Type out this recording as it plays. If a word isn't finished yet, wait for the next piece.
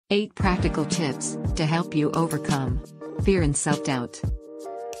8 practical tips to help you overcome fear and self-doubt.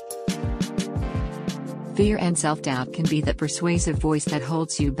 Fear and self-doubt can be the persuasive voice that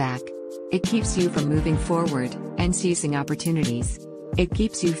holds you back. It keeps you from moving forward and seizing opportunities. It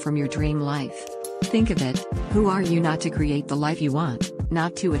keeps you from your dream life. Think of it: who are you not to create the life you want,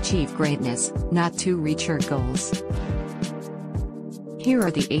 not to achieve greatness, not to reach your goals? Here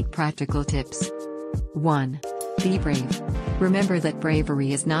are the 8 practical tips. 1. Be brave. Remember that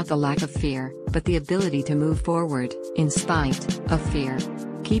bravery is not the lack of fear, but the ability to move forward, in spite of fear.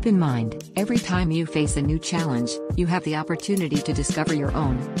 Keep in mind, every time you face a new challenge, you have the opportunity to discover your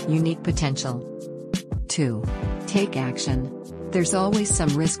own, unique potential. 2. Take action. There's always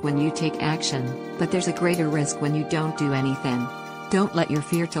some risk when you take action, but there's a greater risk when you don't do anything. Don't let your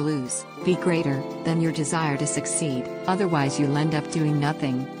fear to lose be greater than your desire to succeed, otherwise you'll end up doing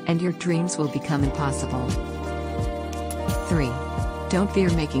nothing, and your dreams will become impossible. 3. Don't fear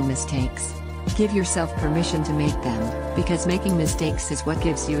making mistakes. Give yourself permission to make them, because making mistakes is what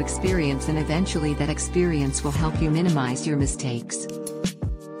gives you experience, and eventually that experience will help you minimize your mistakes.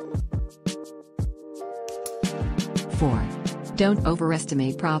 4. Don't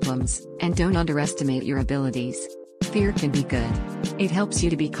overestimate problems, and don't underestimate your abilities. Fear can be good. It helps you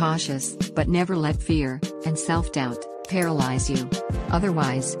to be cautious, but never let fear and self-doubt paralyze you.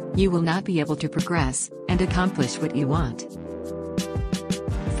 Otherwise, you will not be able to progress and accomplish what you want.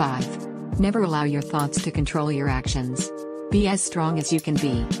 5. Never allow your thoughts to control your actions. Be as strong as you can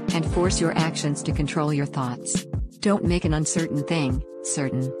be, and force your actions to control your thoughts. Don't make an uncertain thing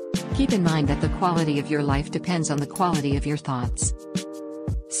certain. Keep in mind that the quality of your life depends on the quality of your thoughts.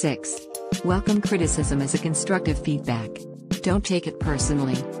 6. Welcome criticism as a constructive feedback. Don't take it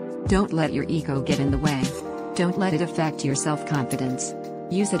personally. Don't let your ego get in the way. Don't let it affect your self-confidence.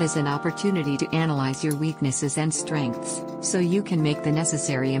 Use it as an opportunity to analyze your weaknesses and strengths, so you can make the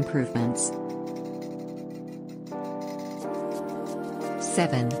necessary improvements.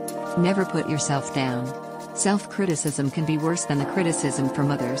 7. Never put yourself down. Self-criticism can be worse than the criticism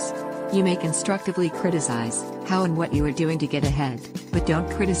from others. You may constructively criticize how and what you are doing to get ahead, but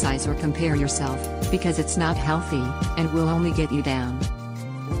don't criticize or compare yourself, because it's not healthy, and will only get you down.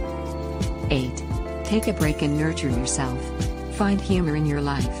 8. Take a break and nurture yourself. Find humor in your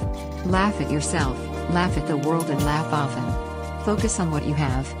life. Laugh at yourself, laugh at the world, and laugh often. Focus on what you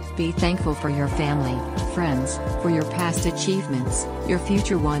have, be thankful for your family, friends, for your past achievements, your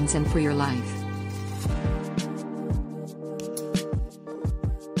future ones, and for your life.